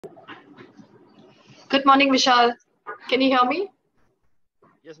Good morning, Vishal. Can you hear me?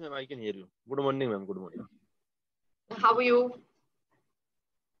 Yes, ma'am, I can hear you. Good morning, ma'am. Good morning. How are you?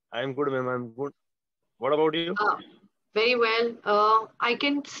 I am good, ma'am. I'm good. What about you? Very well. I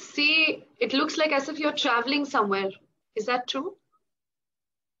can see it looks like as if you're traveling somewhere. Is that true?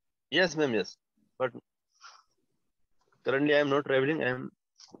 Yes, ma'am. Yes. But currently, I am not traveling. I am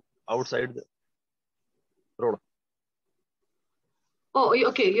outside the road. Oh,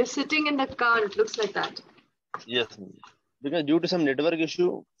 okay. You're sitting in the car. It looks like that. Yes, ma'am. Because due to some network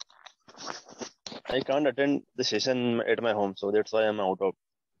issue, I can't attend the session at my home. So that's why I'm out of.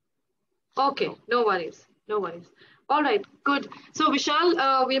 Okay. No worries. No worries. All right. Good. So,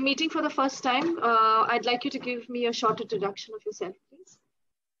 Vishal, we are meeting for the first time. I'd like you to give me a short introduction of yourself, please.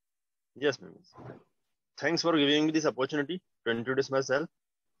 Yes, ma'am. Thanks for giving me this opportunity to introduce myself.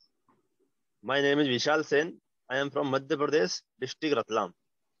 My name is Vishal Sen. I am from Madhya Pradesh, district Ratlam.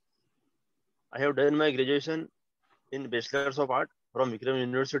 I have done my graduation in Bachelor's of Art from Vikram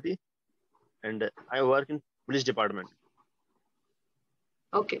University, and I work in police department.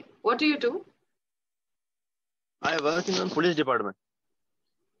 Okay. What do you do? I work in a police department.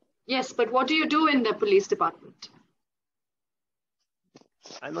 Yes, but what do you do in the police department?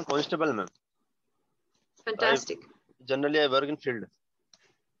 I'm a constable, ma'am. Fantastic. Generally, I work in field.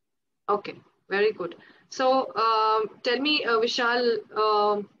 Okay, very good. So tell me,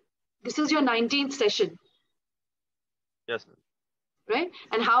 Vishal, this is your 19th session, Yes, ma'am. right?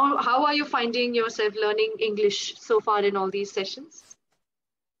 And how are you finding yourself learning English so far in all these sessions?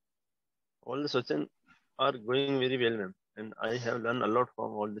 All the sessions are going very well, ma'am. And I have learned a lot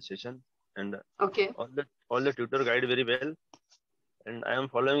from all the sessions. And Okay. all the tutor guide very well. And I am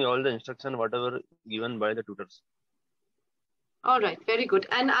following all the instruction whatever given by the tutors. All right, very good.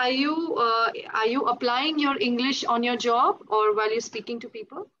 And are you applying your English on your job or while you're speaking to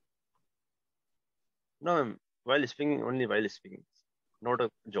people? No, ma'am. While speaking, only while speaking, not a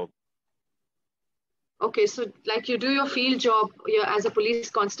job. Okay, so like you do your field job as a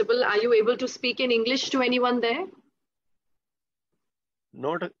police constable, are you able to speak in English to anyone there?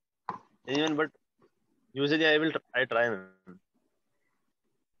 Not anyone, but usually I try, ma'am.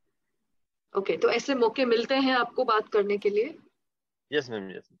 Okay, तो ऐसे मौके मिलते हैं आपको बात करने के लिए? Yes, ma'am.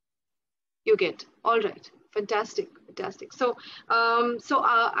 Yes. You get. All right. Fantastic. Fantastic. So,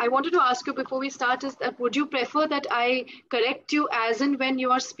 I wanted to ask you before we start is that would you prefer that I correct you as and when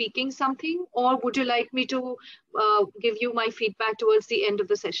you are speaking something, or would you like me to give you my feedback towards the end of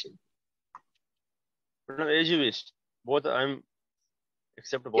the session? No, as you wish. Both I'm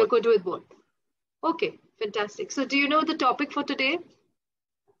accept both. You're good with both. Okay. Fantastic. So, do you know the topic for today?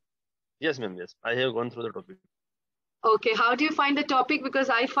 Yes, ma'am. Yes. I have gone through the topic. Okay, how do you find the topic? Because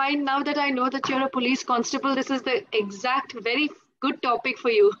I find now that I know that you're a police constable, this is the exact very good topic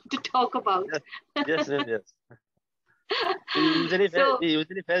for you to talk about. Yes, yes, ma'am. Yes. We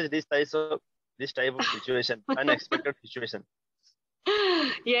usually face this type of situation, unexpected situation.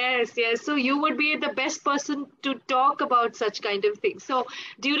 Yes, yes. So you would be the best person to talk about such kind of things. So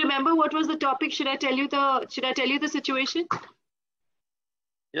do you remember what was the topic? Should I tell you the situation?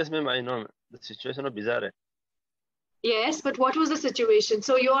 Yes, ma'am. I know the situation is bizarre. Yes, but what was the situation?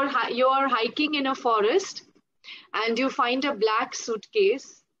 So you're hiking in a forest and you find a black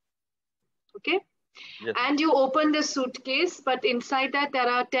suitcase. Okay? Yes. And you open the suitcase, but inside that there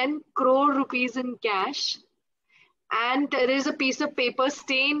are 10 crore rupees in cash. And there is a piece of paper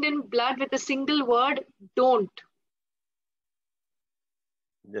stained in blood with a single word, don't.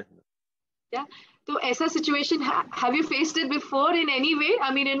 Yes. Yeah. So, ऐसा situation, have you faced it before in any way?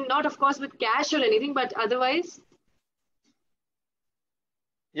 I mean, not of course with cash or anything, but otherwise?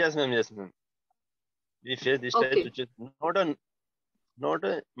 Yes, ma'am. Yes, ma'am. We face this type of situation. Not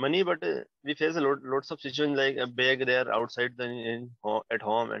a money, but we face lots of situations like a bag there outside at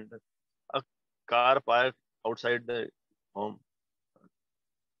home and a car parked outside the home.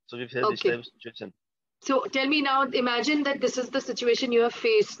 So we face this type of situation. So tell me now, imagine that this is the situation you have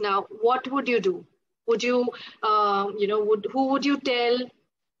faced now. What would you do? Would you, who would you tell?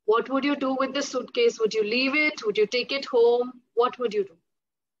 What would you do with the suitcase? Would you leave it? Would you take it home? What would you do?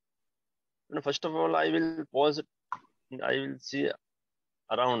 First of all, I will pause. I will see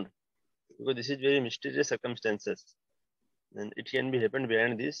around because this is very mysterious circumstances and it can be happened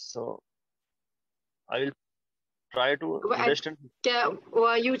behind this. So I will try to understand.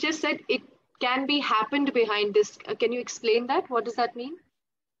 You just said it can be happened behind this. Can you explain that? What does that mean?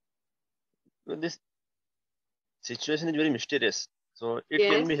 This situation is very mysterious. So it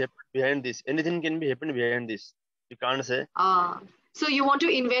can be happened behind this. Anything can be happened behind this. You can't say. So you want to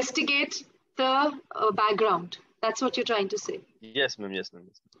investigate the background. That's what you're trying to say. Yes, ma'am. Yes, ma'am.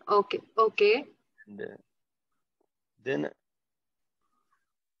 Okay. Okay. And then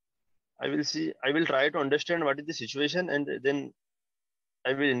I will try to understand what is the situation, and then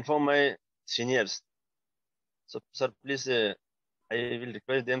I will inform my seniors. So, sir, please, I will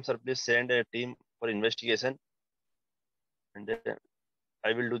request them, sir, please send a team for investigation, and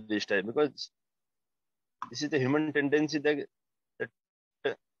I will do this time, because this is the human tendency that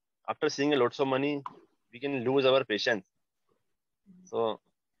after seeing a lots of money, we can lose our patience. So,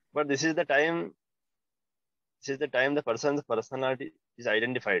 but this is the time the person's personality is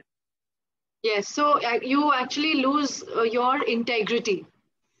identified. Yes, so you actually lose your integrity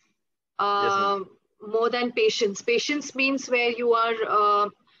Yes, ma'am. more than patience. Patience means where you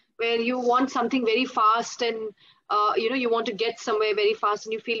want something very fast, and you want to get somewhere very fast,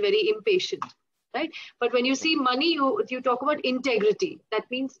 and you feel very impatient, right? But when you see money, you talk about integrity. That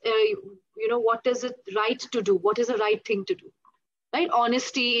means what is it right to do? What is the right thing to do? Right?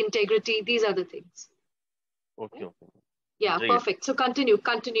 Honesty, integrity. These are the things. Okay, Right? okay. Yeah, Very good. perfect. So continue.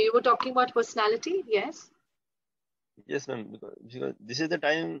 You were talking about personality, yes? Yes, ma'am. Because this is the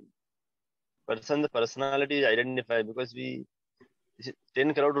time the personality is identified, because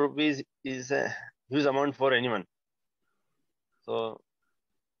 10 crore rupees is a huge amount for anyone. So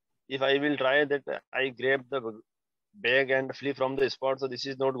if I will try that, I grab the bag and flee from the spot, so this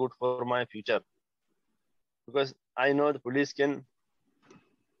is not good for my future, because I know the police can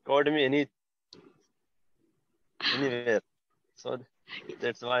caught me anywhere. So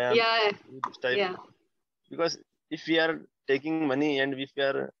that's why I'm Yeah, this type. yeah, Because if we are taking money and if we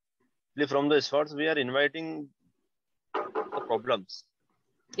are flee from the spots, we are inviting the problems.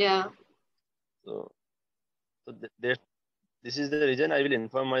 yeah. So this is the reason I will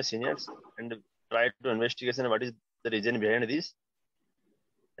inform my seniors and try to investigation what is the reason behind this,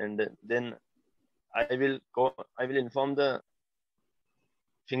 and then I will inform the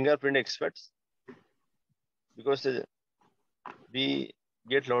fingerprint experts, because we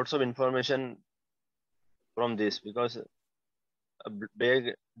get lots of information from this, because a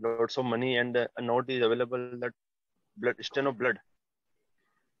bag, lots of money, and a note is available, that stain of blood.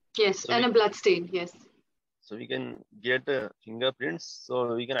 Yes, So and a blood stain, yes. we can get fingerprints,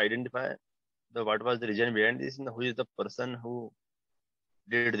 so we can identify what was the reason behind this, and who is the person who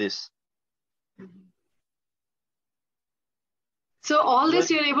did this. So all Because,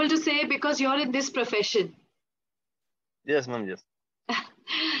 this you're able to say because you're in this profession. yes, ma'am, yes.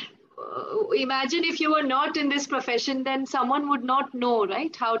 Imagine if you were not in this profession, then someone would not know,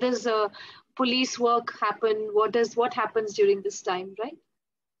 right? How does police work happen? What happens during this time, right?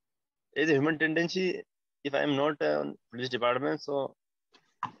 It's a human tendency. If I am not on police department, so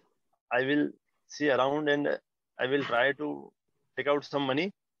I will see around, and I will try to take out some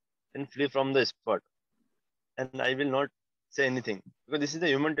money and flee from the spot. And I will not say anything, because this is the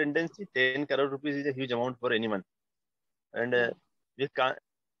human tendency. 10 crore rupees is a huge amount for anyone. And Yeah.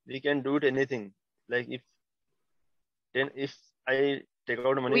 we can do it anything. Like if I take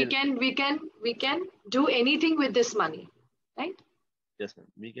out We money, can we can we can do anything with this money, right? yes, ma'am,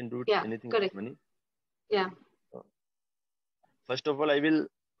 we can do it Yeah, anything with correct. money. Yeah. So, first of all, I will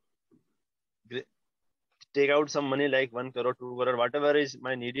take out some money, like 1 crore, 2 crore, whatever is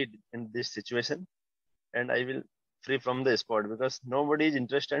my needed in this situation, and I will free from the spot, because nobody is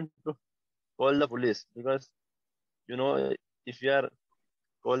interested to call the police, because if you are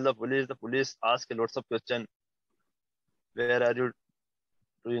call the police ask lots of questions. Where are you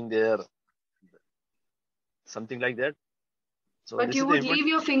doing there? Something like that. So But this you is the would human. leave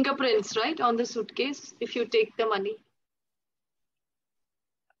your fingerprints, right, on the suitcase if you take the money.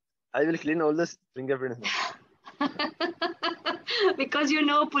 I will clean all the fingerprints. Because you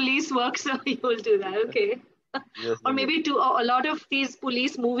know police work, so you will do that. Okay. Yes, Or ma'am. Yes, maybe a lot of these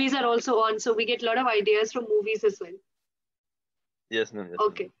police movies are also on, so we get a lot of ideas from movies as well. yes, ma'am. Yes, ma'am.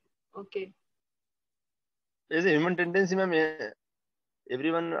 Okay. Okay. It's a human tendency, ma'am.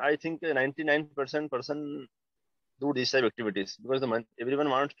 Everyone, I think 99% person do these type of activities, because everyone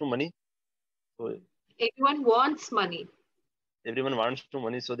wants to money. So Everyone wants money. everyone wants to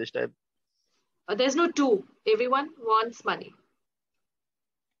money. So this type. There's no two. Everyone wants money.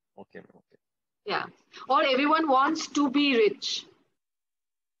 Okay, ma'am. Okay. Yeah. Or everyone wants to be rich.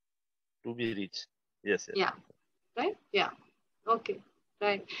 To be rich. Yes, yes. Yeah. Right? Yeah. Okay.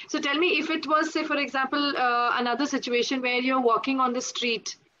 Right. So tell me, if it was, say, for example, another situation where you're walking on the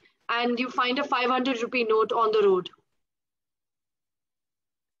street and you find a 500 rupee note on the road.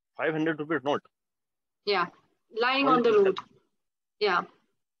 500 rupees note. Yeah. Lying Only on the road. Yeah.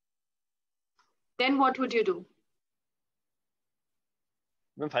 Then what would you do?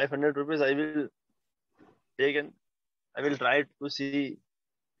 500 rupees I will take, and I will try to see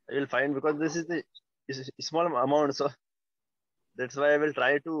I will find, because this is the small amount, so that's why I will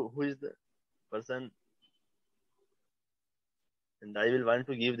try to who is the person, and I will want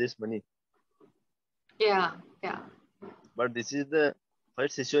to give this money. Yeah, yeah. But this is the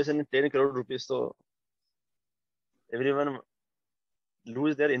first situation in 10 crore rupees, so everyone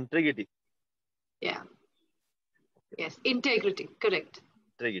lose their integrity. Yeah. Yes, integrity. Correct.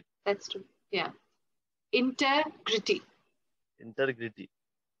 Integrity. That's true. Yeah. Integrity. Integrity.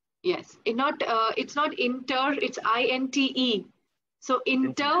 Yes. It's not inter, it's INTE. So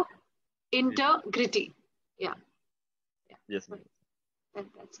integrity. Yeah. Yeah. Yes. Right.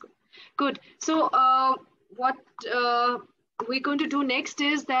 That's good. Good. So what we're going to do next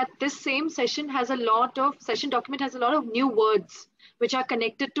is that this same session document has a lot of new words which are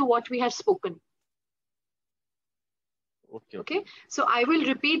connected to what we have spoken. Okay. So I will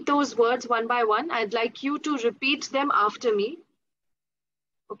repeat those words one by one. I'd like you to repeat them after me.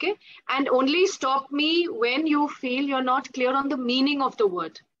 Okay. And only stop me when you feel you're not clear on the meaning of the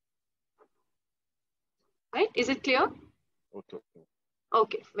word. Right? Is it clear? Okay.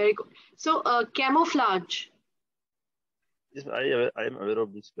 Okay. Very good. So camouflage. Yes, I am aware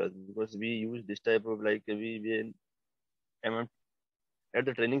of this because we use this type of, like, we at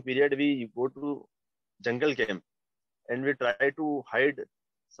the training period we go to jungle camp and we try to hide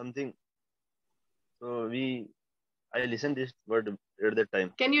something. So I listened this word at that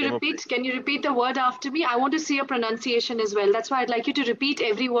time. Can you repeat the word after me? I want to see your pronunciation as well. That's why I'd like you to repeat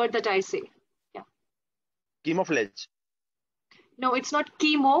every word that I say. Yeah. Camouflage. No, it's not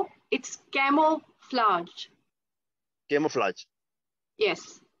chemo. It's camouflage. Camouflage.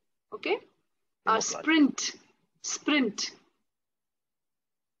 Yes. Okay. Camouflage. Sprint.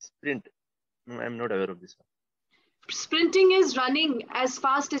 No, I'm not aware of this one. Sprinting is running as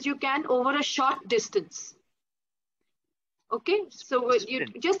fast as you can over a short distance. Okay, so you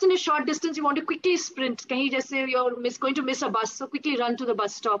just in a short distance, you want to quickly sprint. Can you just say you're going to miss a bus, so quickly run to the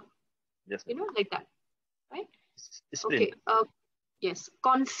bus stop? Yes. You know, like that, right? Sprint. Okay. Yes.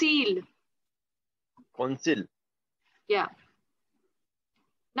 Conceal. Yeah.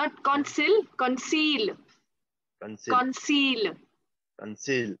 Not conceal. Conceal.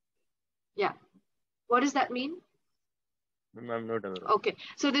 Yeah. What does that mean? I'm not aware. Okay.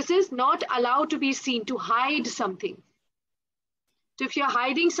 So this is not allowed to be seen, to hide something. So if you're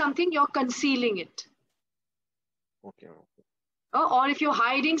hiding something, you're concealing it. Okay. Or if you're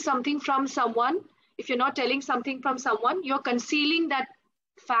hiding something from someone, if you're not telling something from someone, you're concealing that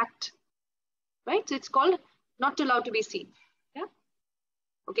fact. Right? So it's called not allowed to be seen. Yeah.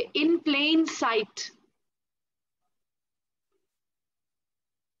 Okay. In plain sight.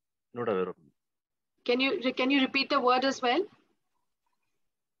 Not aware of. Can you repeat the word as well?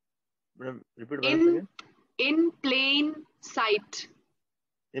 Repeat once again. In plain sight.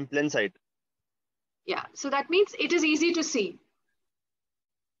 In plain sight. Yeah. So that means it is easy to see.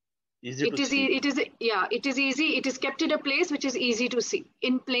 It is easy. It is kept in a place which is easy to see.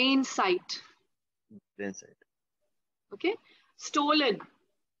 In plain sight. Plain sight. Okay. Stolen.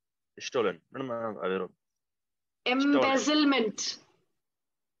 I'm aware of. Embezzlement.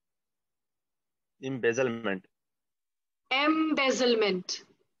 Embezzlement.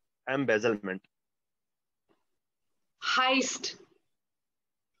 Heist.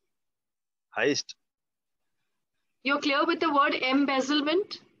 You're clear with the word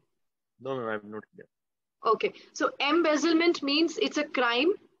embezzlement? No, I'm not clear. Okay. So embezzlement means it's a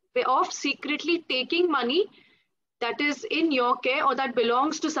crime of secretly taking money that is in your care or that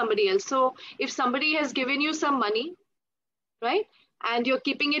belongs to somebody else. So if somebody has given you some money, right, and you're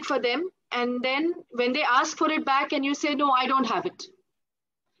keeping it for them, and then when they ask for it back and you say, no, I don't have it.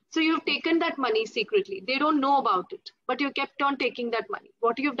 So you've taken that money secretly. They don't know about it, but you kept on taking that money.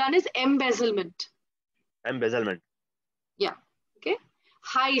 What you've done is embezzlement. Yeah. Okay.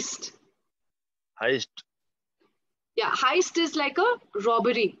 Heist. Yeah. Heist is like a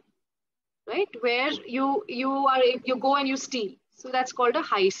robbery, right? Where you go and you steal. So that's called a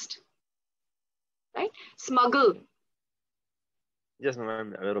heist. Right? Smuggle. Yes,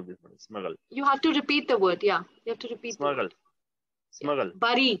 I'm aware of this one. Smuggle. You have to repeat the word. Yeah. You have to repeat the word. Smuggle.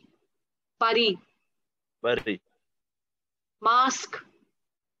 Bury. Mask.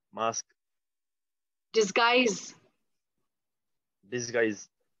 Disguise.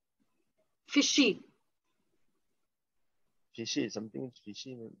 Fishy. Something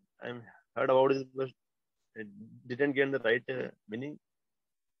fishy. I'm heard about it, but I didn't get the right meaning.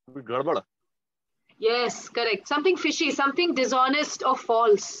 Garbada. Yes, correct. Something fishy, something dishonest or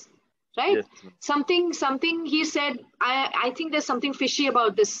false, right? Yes. Something he said, I think there's something fishy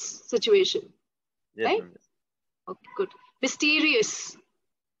about this situation. Yes, right? Yes. Okay, good. Mysterious.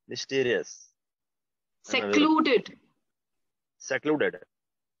 Mysterious. Secluded. Secluded.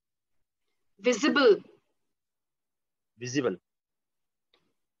 Visible. Visible.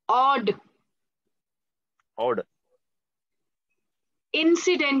 Odd. Odd.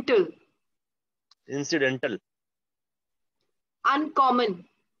 Incidental. Incidental. Uncommon.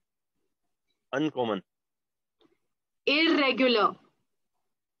 Uncommon. Irregular.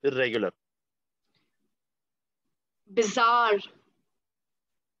 Irregular. Bizarre.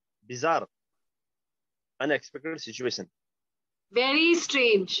 Bizarre. Unexpected situation. Very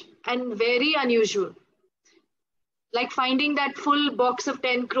strange and very unusual. Like finding that full box of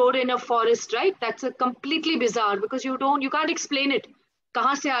 10 crore in a forest, right? That's a completely bizarre because you can't explain it.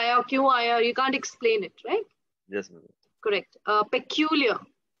 Kahan se aaya, kyun aaya, you can't explain it, right? Yes, ma'am. Correct. Peculiar.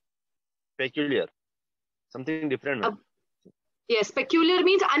 Peculiar. Something different, ma'am. Yes, peculiar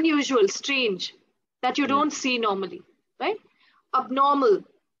means unusual, strange, that you don't see normally, right? Abnormal.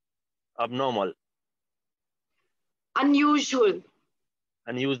 Abnormal. Unusual.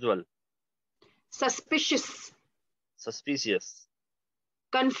 Unusual. Suspicious. Suspicious.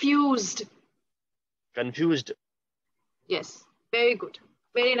 Confused. Confused. Yes, very good.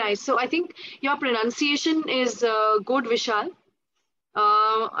 Very nice. So I think your pronunciation is good, Vishal.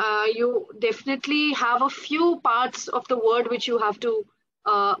 You definitely have a few parts of the word which you have to,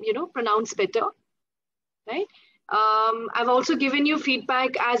 pronounce better, right? I've also given you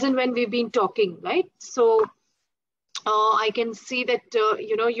feedback as and when we've been talking, right? So I can see that,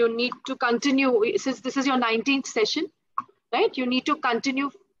 you need to continue, since this is your 19th session, right? You need to continue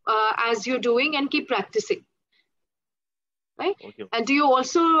as you're doing and keep practicing, right? Okay. And do you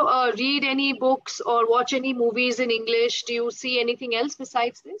also read any books or watch any movies in English? Do you see anything else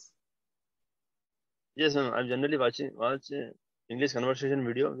besides this? Yes, ma'am. I'm generally watch English conversation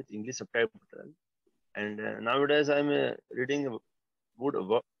video with English subtitle. And nowadays I'm reading a good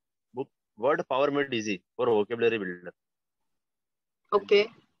book, Word Power Made Easy for Vocabulary Builder.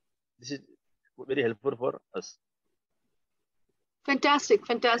 Okay. This is very helpful for us. Fantastic,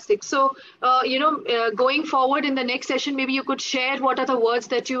 fantastic. So, going forward in the next session, maybe you could share what are the words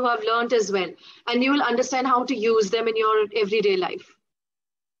that you have learned as well, and you will understand how to use them in your everyday life.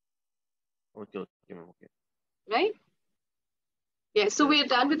 Okay, ma'am. Okay. Right? Yeah. So we are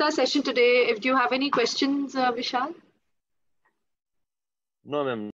done with our session today. If you have any questions, Vishal? No, ma'am.